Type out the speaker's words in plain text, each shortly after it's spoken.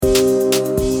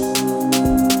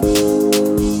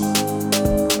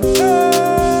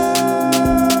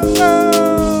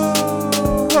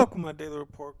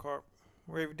scorecard,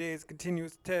 where every day is a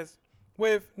continuous test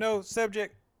with no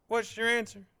subject. What's your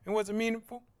answer? And was it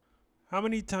meaningful? How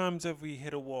many times have we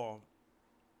hit a wall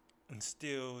and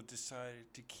still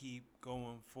decided to keep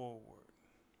going forward?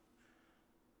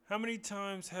 How many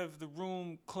times have the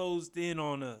room closed in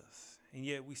on us and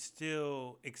yet we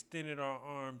still extended our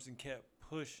arms and kept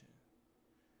pushing?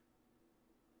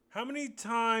 How many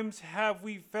times have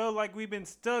we felt like we've been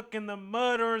stuck in the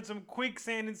mud or in some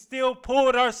quicksand and still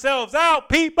pulled ourselves out,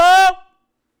 people?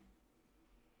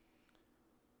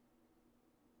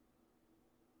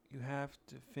 You have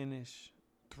to finish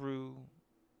through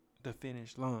the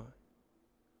finish line.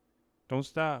 Don't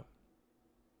stop.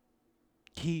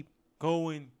 Keep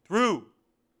going through.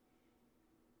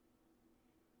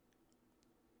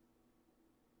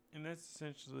 And that's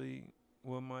essentially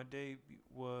what my day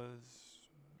was,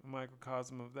 a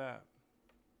microcosm of that.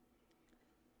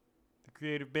 The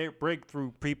creative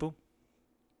breakthrough, people.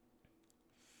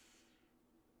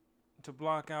 To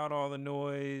block out all the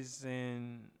noise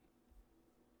and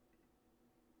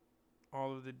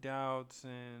all of the doubts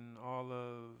and all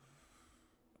of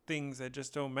things that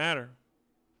just don't matter.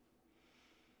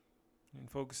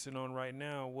 And focusing on right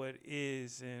now what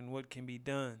is and what can be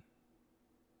done.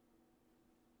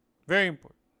 Very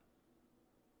important.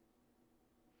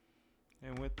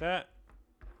 And with that,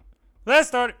 let's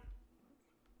start it.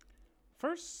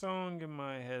 First song in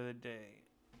my head of the day.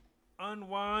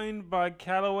 Unwind by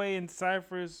Callaway and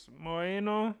Cypress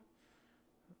Moreno.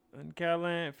 And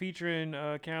Callan, featuring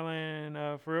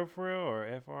Callan For Real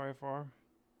or FRFR.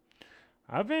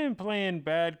 I've been playing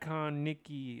Bad Con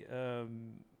Nikki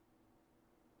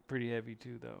pretty heavy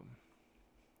too, though.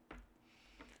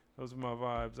 Those are my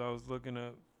vibes. I was looking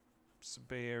up some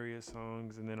Bay Area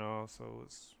songs, and then I also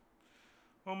was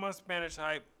on my Spanish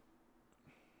hype.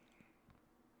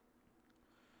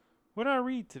 What did I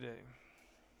read today?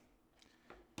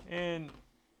 And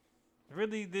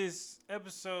really, this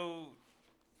episode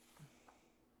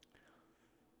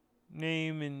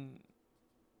name and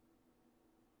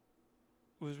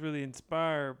was really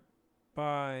inspired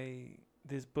by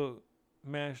this book,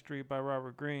 Mastery by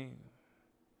Robert Greene.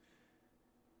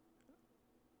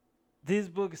 This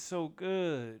book is so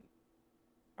good.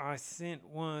 I sent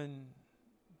one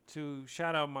to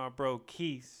shout out my bro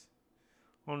Keith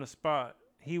on the spot.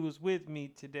 He was with me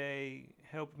today,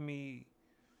 helping me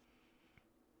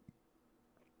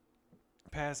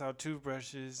pass out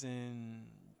toothbrushes and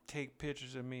take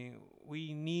pictures of me.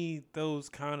 We need those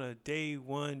kind of day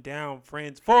one down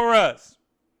friends for us.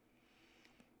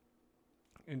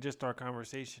 And just our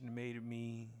conversation made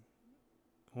me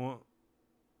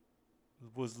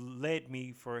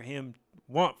for him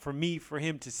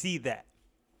to see that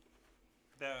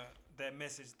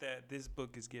message that this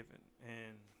book is given.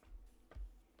 And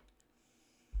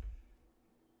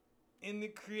in the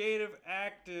creative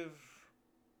active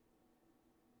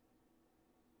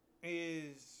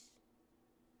is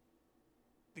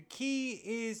the key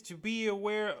is to be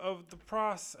aware of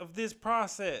this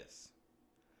process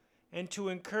and to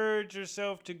encourage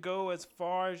yourself to go as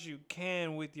far as you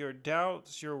can with your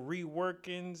doubts, your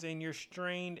reworkings, and your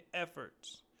strained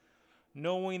efforts,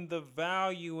 knowing the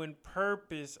value and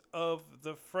purpose of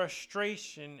the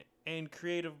frustration and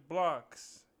creative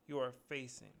blocks you are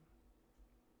facing.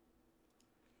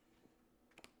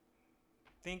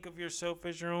 Think of yourself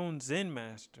as your own Zen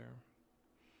master.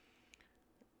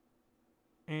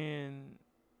 And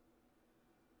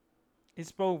it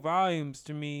spoke volumes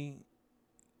to me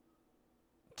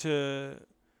to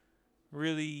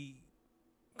really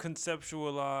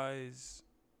conceptualize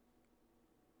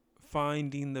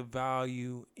finding the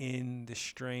value in the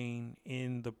strain,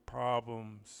 in the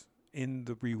problems, in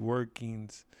the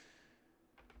reworkings,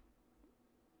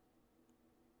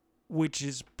 which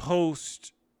is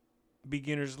post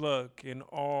beginner's luck and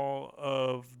all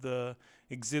of the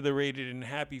exhilarated and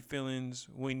happy feelings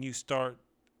when you start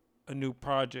a new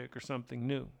project or something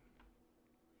new.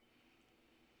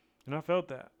 And I felt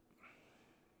that.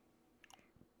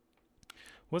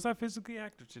 Was I physically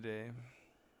active today?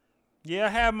 Yeah, I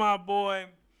have my boy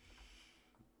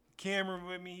Cameron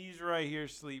with me. He's right here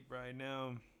asleep right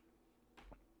now.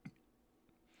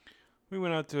 We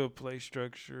went out to a play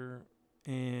structure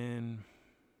and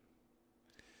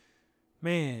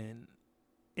man,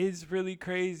 it's really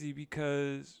crazy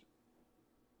because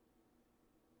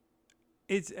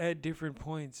it's at different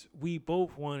points. We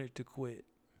both wanted to quit.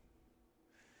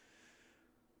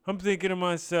 I'm thinking to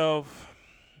myself,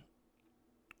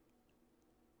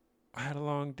 I had a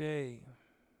long day.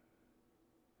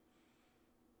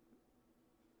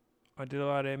 I did a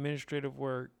lot of administrative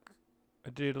work. I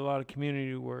did a lot of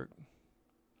community work.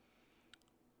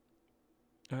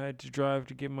 I had to drive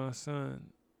to get my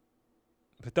son.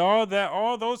 But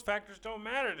all those factors don't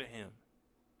matter to him.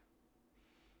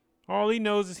 All he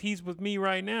knows is he's with me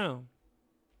right now.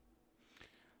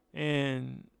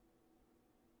 And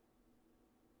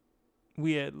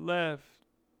we had left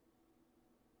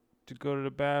to go to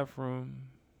the bathroom.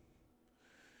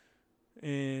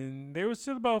 And there was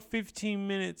still about 15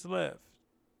 minutes left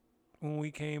when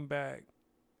we came back.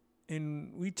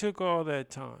 And we took all that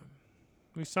time.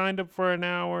 We signed up for an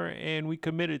hour and we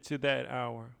committed to that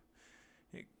hour.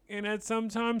 And at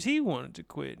sometimes he wanted to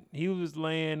quit. He was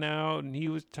laying out and he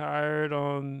was tired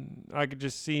I could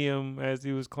just see him as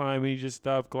he was climbing. He just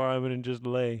stopped climbing and just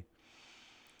lay.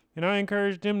 And I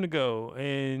encouraged him to go.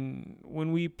 And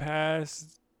when we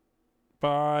passed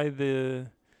by the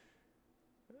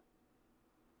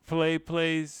play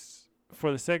place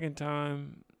for the second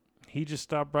time, he just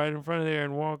stopped right in front of there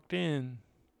and walked in.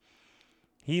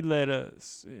 He led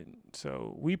us. And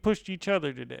so we pushed each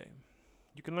other today.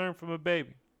 You can learn from a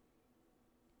baby.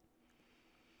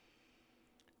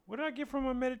 What did I get from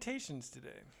my meditations today?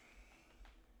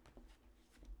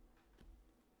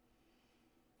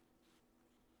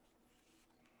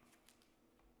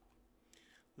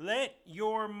 Let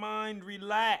your mind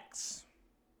relax.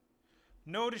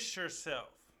 Notice yourself.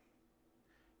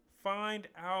 Find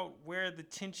out where the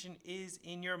tension is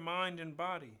in your mind and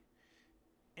body.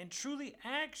 And truly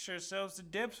ask yourselves the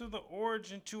depths of the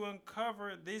origin to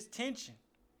uncover this tension.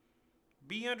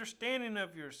 Be understanding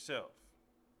of yourself.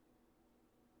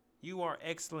 You are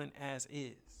excellent as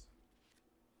is.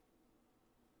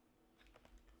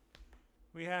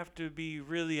 We have to be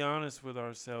really honest with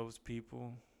ourselves,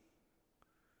 people,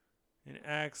 and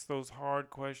ask those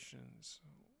hard questions.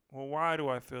 Well, why do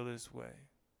I feel this way?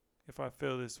 If I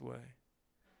feel this way,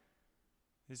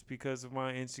 it's because of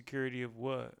my insecurity of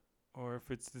what? Or if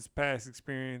it's this past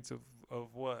experience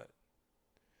of what?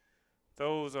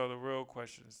 Those are the real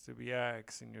questions to be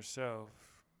asking yourself.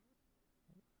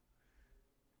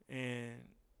 And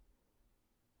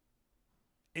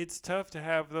it's tough to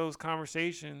have those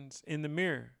conversations in the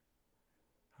mirror.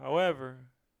 However,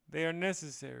 they are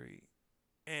necessary.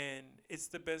 And it's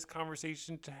the best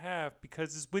conversation to have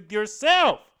because it's with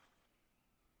yourself.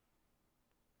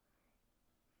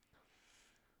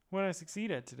 What did I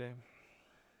succeed at today?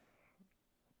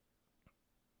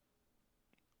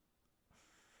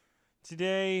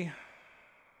 Today,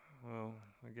 well,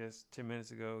 I guess 10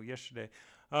 minutes ago, yesterday,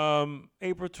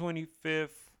 April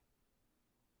 25th,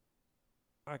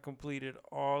 I completed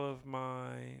all of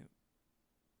my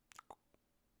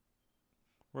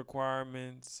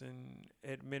requirements and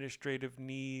administrative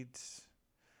needs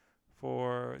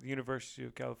for the University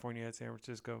of California at San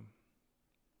Francisco.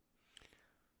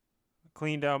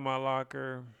 Cleaned out my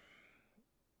locker,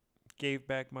 gave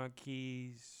back my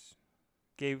keys,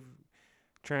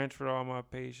 transferred all my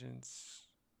patients,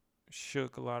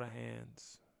 shook a lot of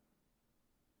hands.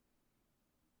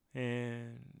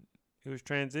 And it was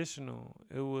transitional.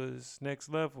 It was next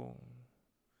level.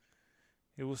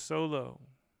 It was solo.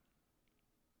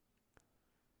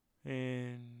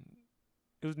 And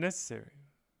it was necessary.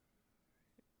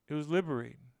 It was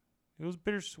liberating. It was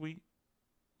bittersweet.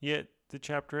 Yet the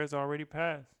chapter has already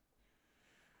passed.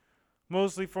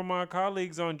 Mostly for my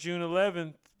colleagues on June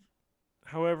 11th.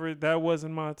 However, that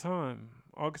wasn't my time.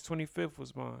 August 25th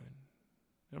was mine.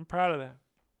 I'm proud of that.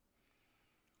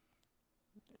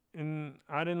 And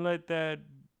I didn't let that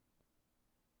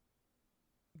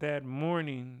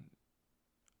morning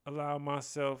allow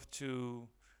myself to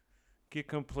get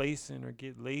complacent or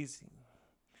get lazy.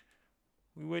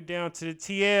 We went down to the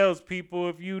TLs, people.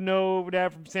 If you know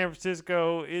that from San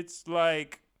Francisco, it's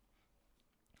like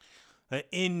an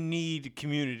in-need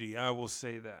community, I will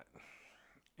say that.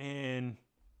 And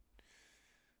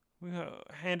we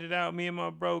handed out, me and my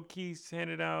bro Keith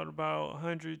handed out about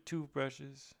 100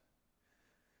 toothbrushes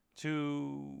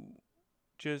to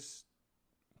just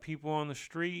people on the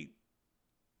street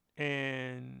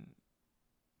and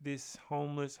this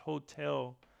homeless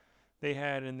hotel they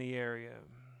had in the area.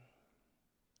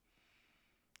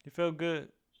 It felt good.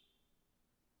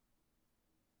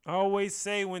 I always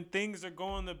say when things are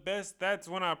going the best, that's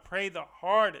when I pray the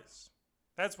hardest.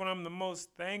 That's when I'm the most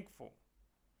thankful.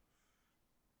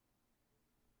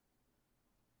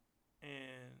 And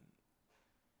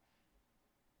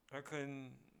I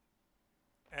couldn't,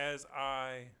 as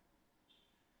I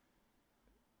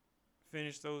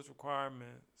finished those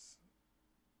requirements,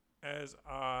 as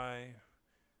I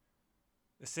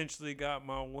essentially got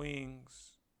my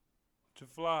wings to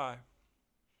fly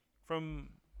from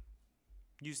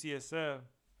UCSF,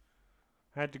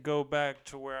 I had to go back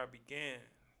to where I began,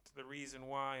 to the reason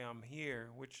why I'm here,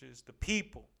 which is the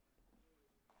people.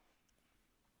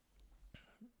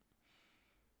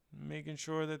 Making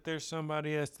sure that there's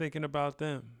somebody that's thinking about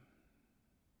them.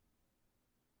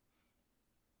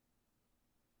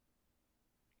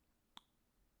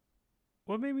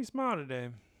 What made me smile today?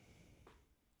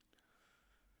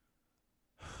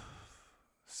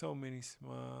 So many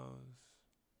smiles.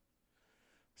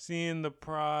 Seeing the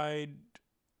pride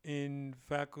in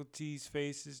faculty's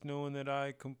faces, knowing that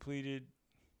I completed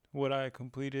what I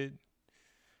completed.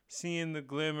 Seeing the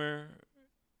glimmer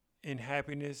and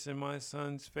happiness in my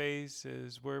son's face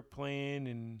as we're playing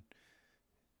and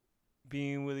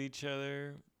being with each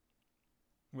other,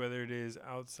 whether it is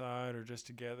outside or just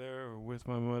together or with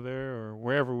my mother or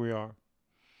wherever we are.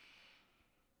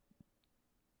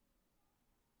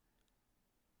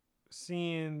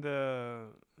 Seeing the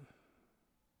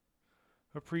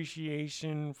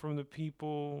appreciation from the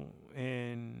people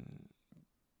and,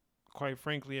 quite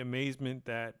frankly, amazement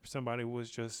that somebody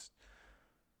was just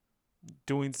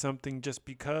doing something just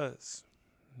because,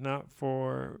 not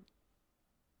for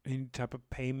any type of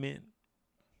payment.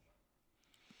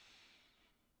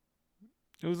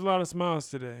 It was a lot of smiles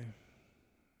today.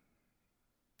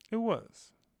 It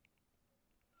was.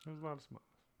 There was a lot of smiles.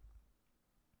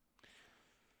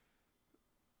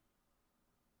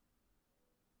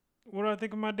 What do I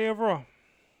think of my day overall?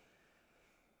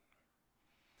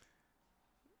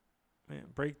 Man,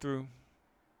 breakthrough.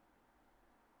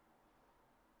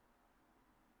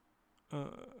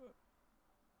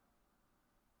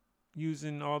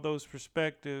 Using all those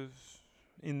perspectives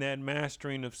in that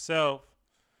mastering of self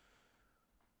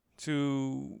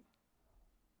to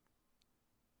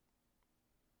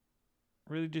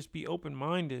really just be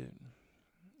open-minded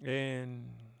and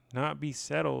not be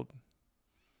settled,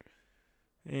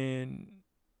 and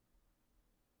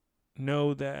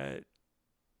know that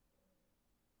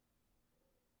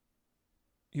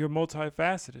you're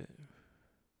multifaceted.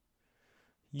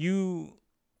 You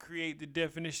create the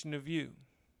definition of you.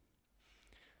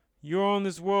 You're on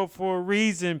this world for a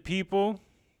reason, people.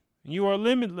 You are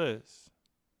limitless.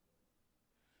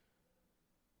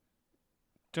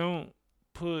 Don't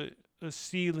put a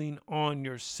ceiling on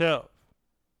yourself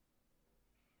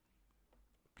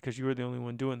because you are the only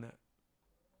one doing that.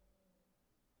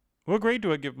 What grade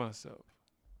do I give myself?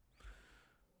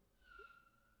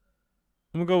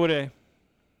 I'm going to go with A.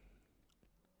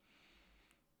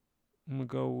 I'm going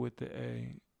to go with the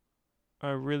A. I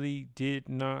really did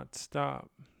not stop.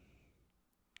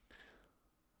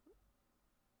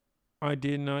 I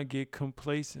did not get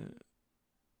complacent.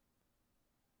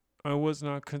 I was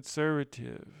not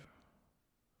conservative.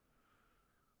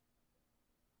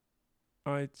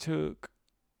 I took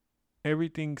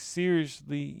everything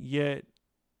seriously, yet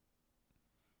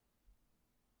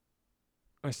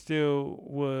I still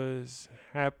was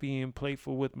happy and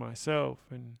playful with myself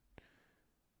and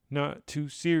not too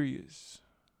serious.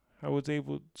 I was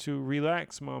able to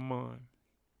relax my mind.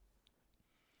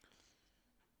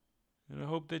 And I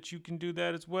hope that you can do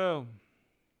that as well.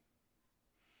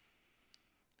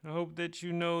 I hope that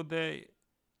you know that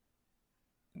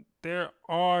there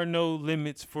are no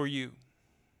limits for you.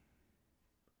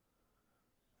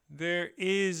 There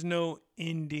is no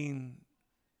ending.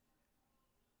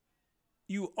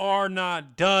 You are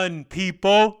not done,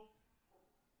 people.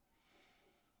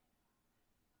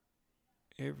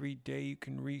 Every day you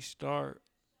can restart,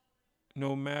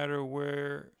 no matter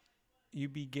where you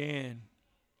began,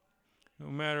 no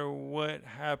matter what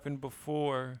happened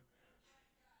before.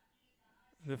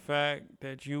 The fact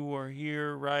that you are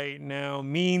here right now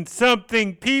means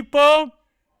something, people.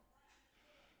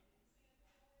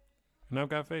 And I've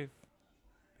got faith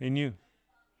in you.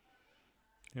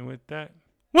 And with that,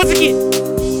 once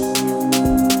again,